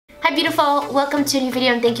Hi beautiful, welcome to a new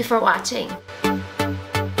video and thank you for watching.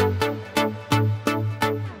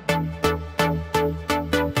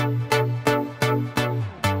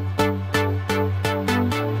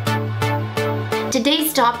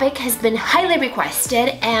 Today's topic has been highly requested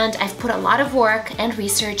and I've put a lot of work and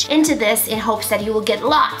research into this in hopes that you will get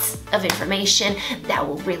lots of information that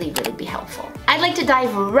will really be helpful. I'd like to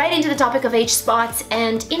dive right into the topic of age spots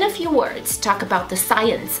and in a few words talk about the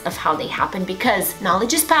science of how they happen, because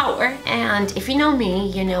knowledge is power, and if you know me,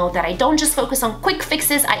 you know that I don't just focus on quick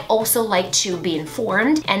fixes, I also like to be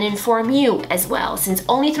informed and inform you as well, since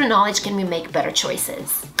only through knowledge can we make better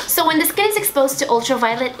choices. So when the skin is exposed to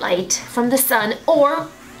ultraviolet light from the sun or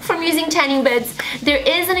from using tanning beds, there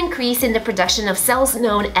is an increase in the production of cells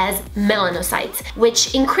known as melanocytes,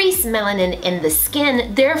 which increase melanin in the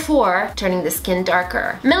skin, therefore turning the skin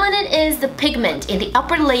darker. Melanin is the pigment in the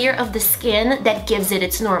upper layer of the skin that gives it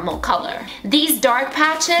its normal color. These dark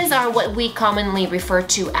patches are what we commonly refer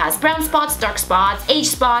to as brown spots, dark spots, age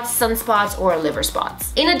spots, sunspots, or liver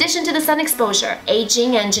spots. In addition to the sun exposure,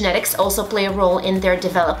 aging and genetics also play a role in their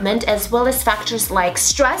development, as well as factors like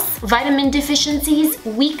stress, vitamin deficiencies,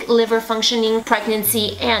 weak liver functioning,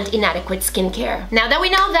 pregnancy, and inadequate skincare. Now that we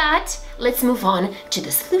know that, let's move on to the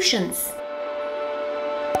solutions.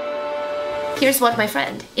 Here's what, my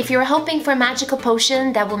friend. If you're hoping for a magical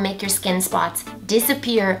potion that will make your skin spots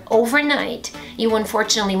disappear overnight, you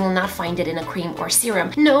unfortunately will not find it in a cream or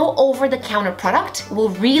serum. No over-the-counter product will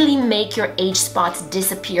really make your age spots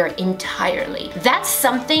disappear entirely. That's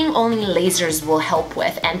something only lasers will help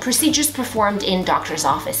with and procedures performed in doctors'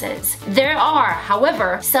 offices. There are,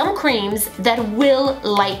 however, some creams that will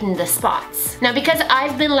lighten the spots. Now, because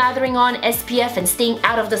I've been lathering on SPF and staying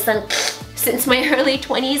out of the sun since my early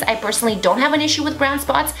 20s, I personally don't have an issue with brown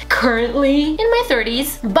spots currently in my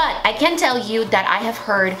 30s, but I can tell you that I have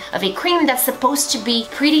heard of a cream that's supposed to be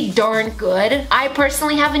pretty darn good. I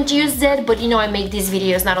personally haven't used it, but you know I make these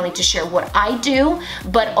videos not only to share what I do,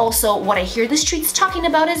 but also what I hear the streets talking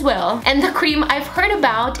about as well. And the cream I've heard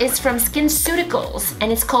about is from SkinCeuticals,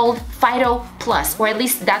 and it's called Ꭿℒ+, or at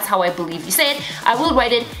least that's how I believe you say it. I will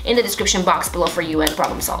write it in the description box below for you and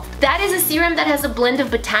problem solved. That is a serum that has a blend of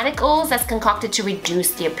botanicals that's concocted to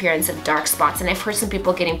reduce the appearance of dark spots, and I've heard some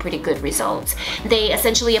people getting pretty good results. They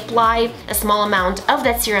essentially apply a small amount of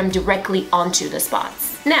that serum directly onto the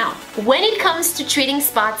spots. Now, when it comes to treating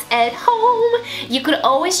spots at home, you could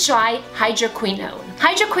always try hydroquinone.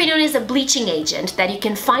 Hydroquinone is a bleaching agent that you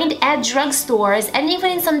can find at drugstores and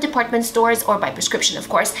even in some department stores or by prescription, of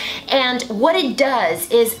course. And what it does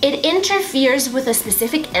is it interferes with a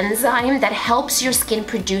specific enzyme that helps your skin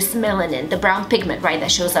produce melanin, the brown pigment, right,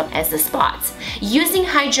 that shows up as the spots. Using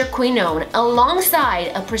hydroquinone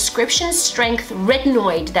alongside a prescription strength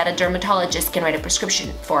retinoid that a dermatologist can write a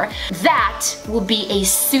prescription for, that will be a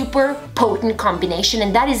super potent combination,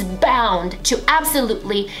 and that is bound to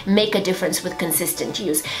absolutely make a difference with consistent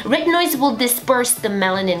use. Retinoids will disperse the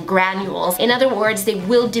melanin granules. In other words, they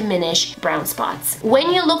will diminish brown spots.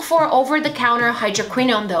 When you look for over-the-counter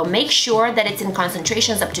hydroquinone though, make sure that it's in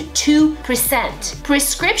concentrations up to 2%.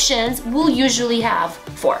 Prescriptions will usually have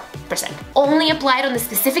 4%. Only applied on the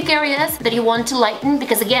specific areas that you want to lighten,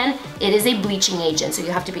 because again, it is a bleaching agent, so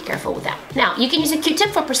you have to be careful with that. Now, you can use a Q-tip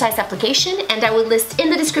for precise application, and I will list in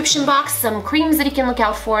the description box some creams that you can look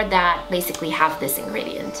out for that basically have this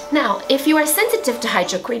ingredient. Now, if you are sensitive to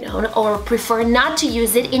hydroquinone or prefer not to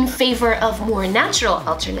use it in favor of more natural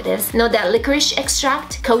alternatives, know that licorice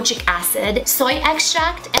extract, kojic acid, soy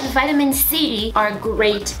extract, and vitamin C are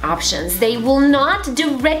great options. They will not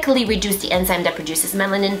directly reduce the enzyme that produces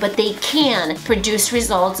melanin, but they can produce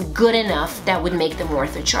results good enough that would make them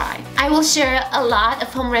worth a try. I will share a lot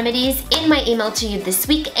of home remedies in my email to you this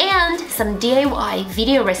week and some DIY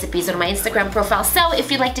video recipes on my Instagram profile. So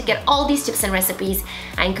if you'd like to get all these tips and recipes,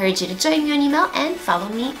 I encourage you to join me on email and follow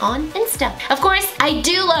me on Insta. Of course, I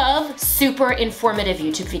do love super informative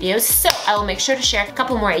YouTube videos, so I will make sure to share a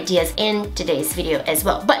couple more ideas in today's video as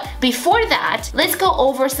well. But before that, let's go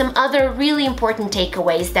over some other really important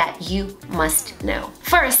takeaways that you must know.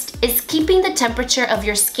 First is keeping the temperature of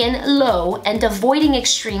your skin low and avoiding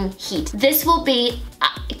extreme heat. This will be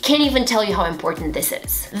I can't even tell you how important this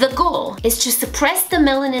is. The goal is to suppress the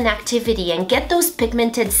melanin activity and get those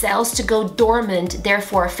pigmented cells to go dormant,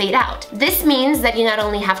 therefore fade out. This means that you not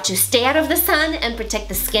only have to stay out of the sun and protect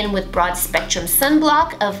the skin with broad spectrum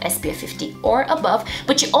sunblock of SPF 50 or above,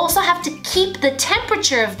 but you also have to keep the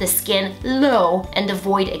temperature of the skin low and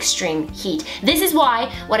avoid extreme heat. This is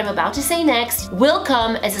why what I'm about to say next will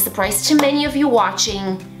come as a surprise to many of you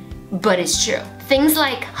watching, but it's true. Things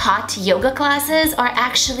like hot yoga classes are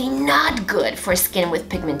actually not good for skin with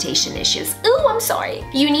pigmentation issues. Ooh, I'm sorry.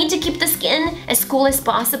 You need to keep the skin as cool as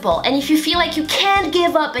possible, and if you feel like you can't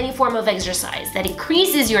give up any form of exercise that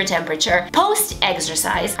increases your temperature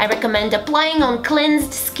post-exercise, I recommend applying on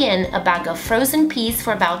cleansed skin a bag of frozen peas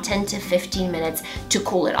for about 10 to 15 minutes to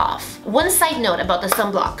cool it off. One side note about the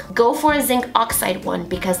sunblock: go for a zinc oxide one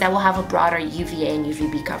because that will have a broader UVA and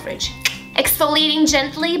UVB coverage. Exfoliating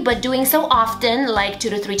gently, but doing so often, like 2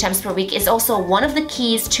 to 3 times per week, is also one of the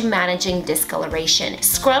keys to managing discoloration.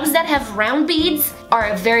 Scrubs that have round beads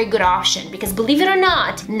are a very good option because, believe it or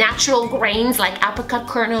not, natural grains like apricot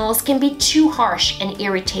kernels can be too harsh and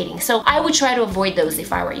irritating, so I would try to avoid those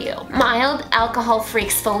if I were you. Mild alcohol-free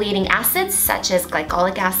exfoliating acids such as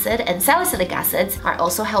glycolic acid and salicylic acids are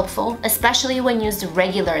also helpful, especially when used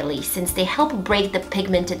regularly, since they help break the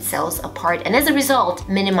pigmented cells apart and as a result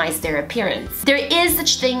minimize their appearance. There is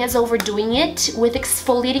such thing as overdoing it with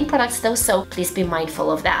exfoliating products though, so please be mindful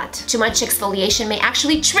of that. Too much exfoliation may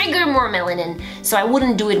actually trigger more melanin, so I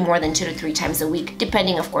wouldn't do it more than 2 to 3 times a week,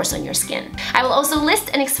 depending of course on your skin. I will also list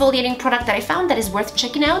an exfoliating product that I found that is worth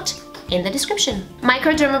checking out in the description.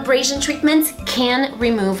 Microdermabrasion treatments can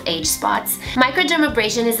remove age spots.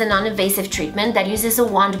 Microdermabrasion is a non-invasive treatment that uses a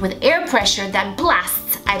wand with air pressure that blasts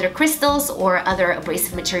either crystals or other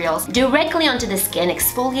abrasive materials directly onto the skin,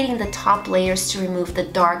 exfoliating the top layers to remove the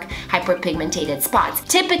dark, hyperpigmented spots.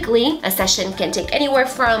 Typically, a session can take anywhere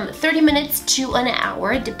from 30 minutes to an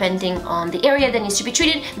hour, depending on the area that needs to be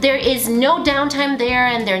treated. There is no downtime there,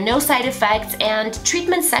 and there are no side effects, and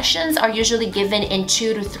treatment sessions are usually given in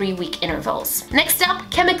 2 to 3 week intervals. Next up,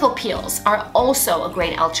 chemical peels are also a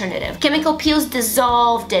great alternative. Chemical peels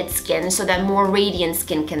dissolve dead skin so that more radiant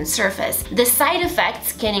skin can surface. The side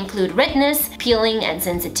effects can include redness, peeling, and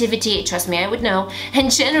sensitivity. Trust me, I would know.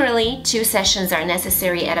 And generally, 2 sessions are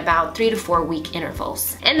necessary at about 3 to 4 week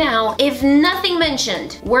intervals. And now, if nothing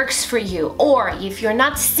mentioned works for you, or if you're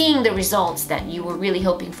not seeing the results that you were really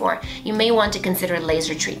hoping for, you may want to consider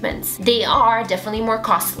laser treatments. They are definitely more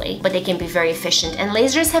costly, but they can be very efficient, and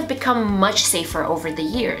lasers have become much safer over the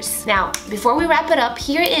years. Now, before we wrap it up,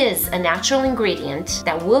 here is a natural ingredient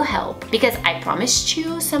that will help, because I promised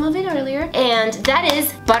you some of it earlier, and that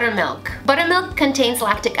is buttermilk. Buttermilk contains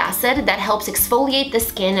lactic acid that helps exfoliate the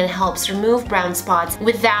skin and helps remove brown spots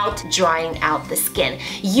without drying out the skin.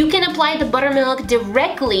 You can apply the buttermilk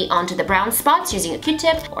directly onto the brown spots using a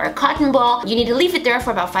Q-tip or a cotton ball. You need to leave it there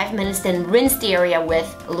for about 5 minutes, then rinse the area with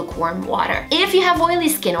lukewarm water. If you have oily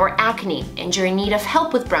skin or acne and you're in need of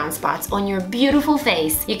help with brown spots on your beautiful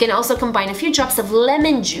face, you can also combine a few drops of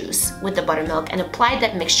lemon juice with the buttermilk and apply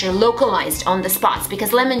that mixture localized on the spots,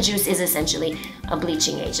 because lemon juice is essentially a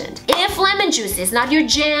bleaching agent. If lemon juice is not your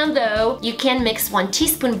jam though, you can mix 1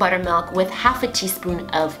 teaspoon buttermilk with half a teaspoon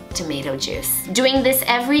of tomato juice. Doing this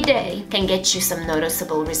every day can get you some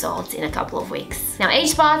noticeable results in a couple of weeks. Now, age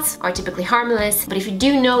spots are typically harmless, but if you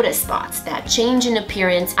do notice spots that change in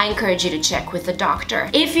appearance, I encourage you to check with the doctor.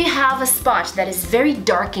 If you have a spot that is very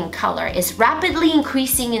dark in color, is rapidly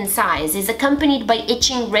increasing in size, is accompanied by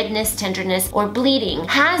itching, redness, tenderness, or bleeding,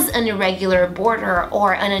 has an irregular border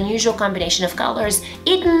or an unusual combination of colors,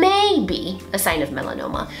 it may be a sign of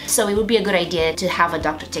melanoma. So it would be a good idea to have a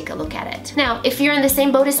doctor take a look at it. Now, if you're in the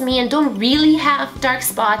same boat as me and don't really have dark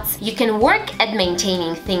spots, you can work at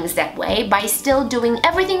maintaining things that way by still doing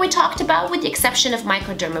everything we talked about, with the exception of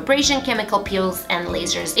microdermabrasion, chemical peels, and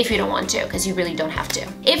lasers if you don't want to, because you really don't have to.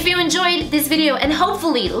 If you enjoyed this video and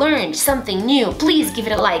hopefully learned something new, please give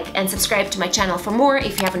it a like and subscribe to my channel for more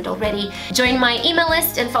if you haven't already. Join my email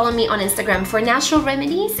list and follow me on Instagram for natural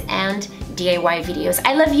remedies and DIY videos.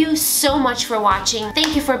 I love you so much for watching.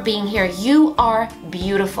 Thank you for being here. You are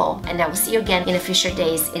beautiful, and I will see you again in a future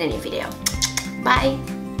days in a new video.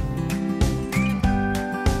 Bye!